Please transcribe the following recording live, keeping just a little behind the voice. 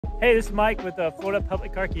Hey, this is Mike with the Florida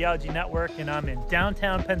Public Archaeology Network, and I'm in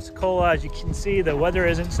downtown Pensacola. As you can see, the weather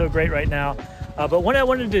isn't so great right now. But what I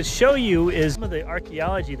wanted to show you is some of the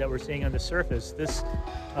archaeology that we're seeing on the surface. This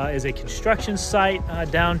is a construction site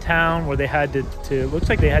downtown where they had to looks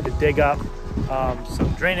like they had to dig up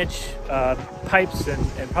some drainage pipes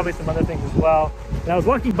and probably some other things as well. And I was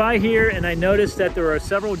walking by here and I noticed that there are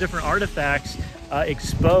several different artifacts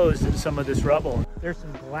exposed in some of this rubble. There's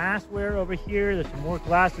some glassware over here. There's some more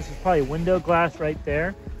glass. This is probably window glass right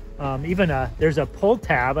there. There's a pull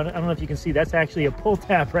tab. I don't know if you can see, that's actually a pull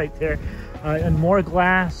tab right there. And more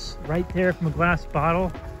glass right there from a glass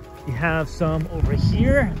bottle. You have some over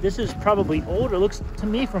here. This is probably older. It looks to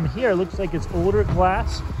me from here, it looks like it's older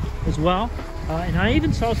glass as well. And I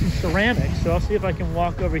even saw some ceramics. So I'll see if I can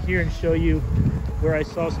walk over here and show you where I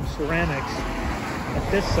saw some ceramics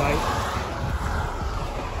at this site.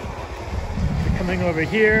 Coming over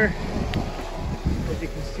here, as you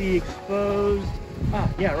can see, exposed.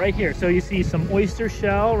 Yeah, right here. So you see some oyster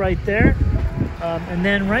shell right there. And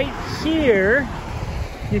then right here,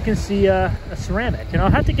 you can see a ceramic. And I'll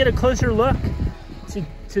have to get a closer look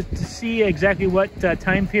to see exactly what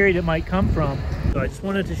time period it might come from. So I just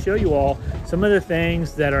wanted to show you all some of the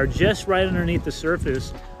things that are just right underneath the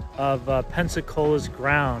surface of Pensacola's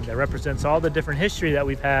ground that represents all the different history that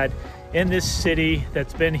we've had in this city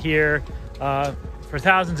that's been here for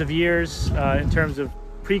thousands of years in terms of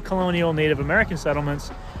pre-colonial Native American settlements,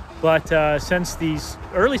 but since these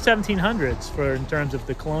early 1700s in terms of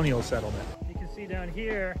the colonial settlement. You can see down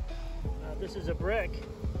here, this is a brick.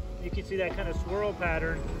 You can see that kind of swirl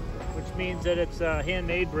pattern, which means that it's a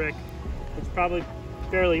handmade brick. It's probably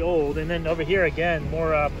fairly old. And then over here again,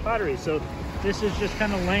 more pottery. So this is just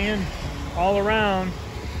kind of laying all around.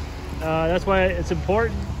 That's why it's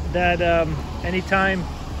important that anytime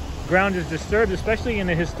ground is disturbed, especially in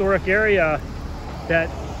a historic area, that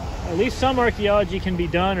at least some archaeology can be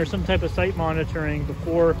done or some type of site monitoring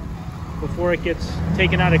before it gets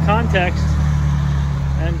taken out of context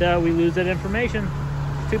and we lose that information.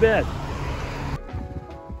 Too bad.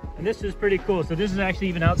 And this is pretty cool. So this is actually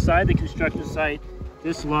even outside the construction site.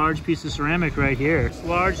 This large piece of ceramic right here. This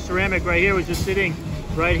large ceramic right here was just sitting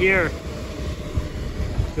right here.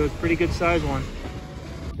 So it's a pretty good size one.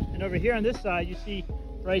 And over here on this side, you see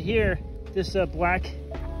right here, this black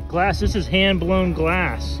glass. This is hand-blown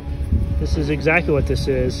glass. This is exactly what this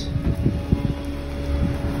is.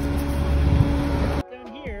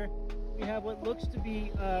 Down here, we have what looks to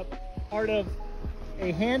be part of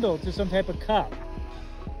a handle to some type of cup.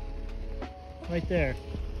 Right there.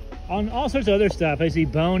 On all sorts of other stuff. I see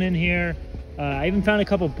bone in here. I even found a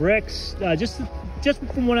couple bricks. Just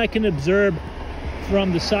from what I can observe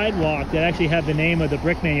from the sidewalk, that actually have the name of the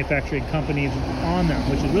brick manufacturing company on them,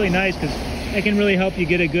 which is really nice because it can really help you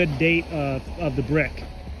get a good date of the brick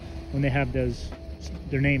when they have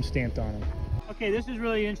their name stamped on them. Okay, this is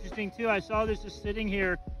really interesting too. I saw this just sitting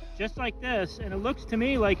here just like this, and it looks to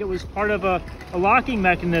me like it was part of a locking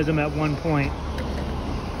mechanism at one point.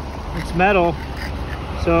 It's metal,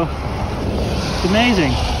 so it's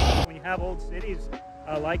amazing. When you have old cities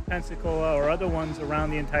like Pensacola or other ones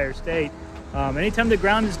around the entire state, anytime the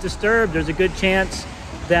ground is disturbed, there's a good chance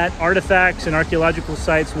that artifacts and archaeological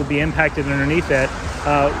sites will be impacted underneath it.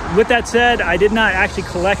 With that said, I did not actually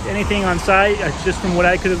collect anything on site, just from what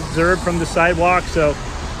I could observe from the sidewalk. So,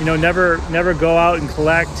 you know, never go out and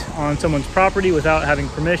collect on someone's property without having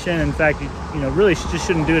permission. In fact, you really just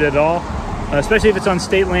shouldn't do it at all. Especially if it's on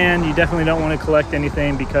state land, you definitely don't want to collect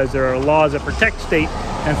anything because there are laws that protect state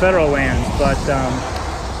and federal lands. But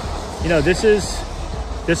you know, this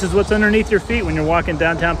is what's underneath your feet when you're walking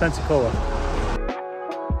downtown Pensacola.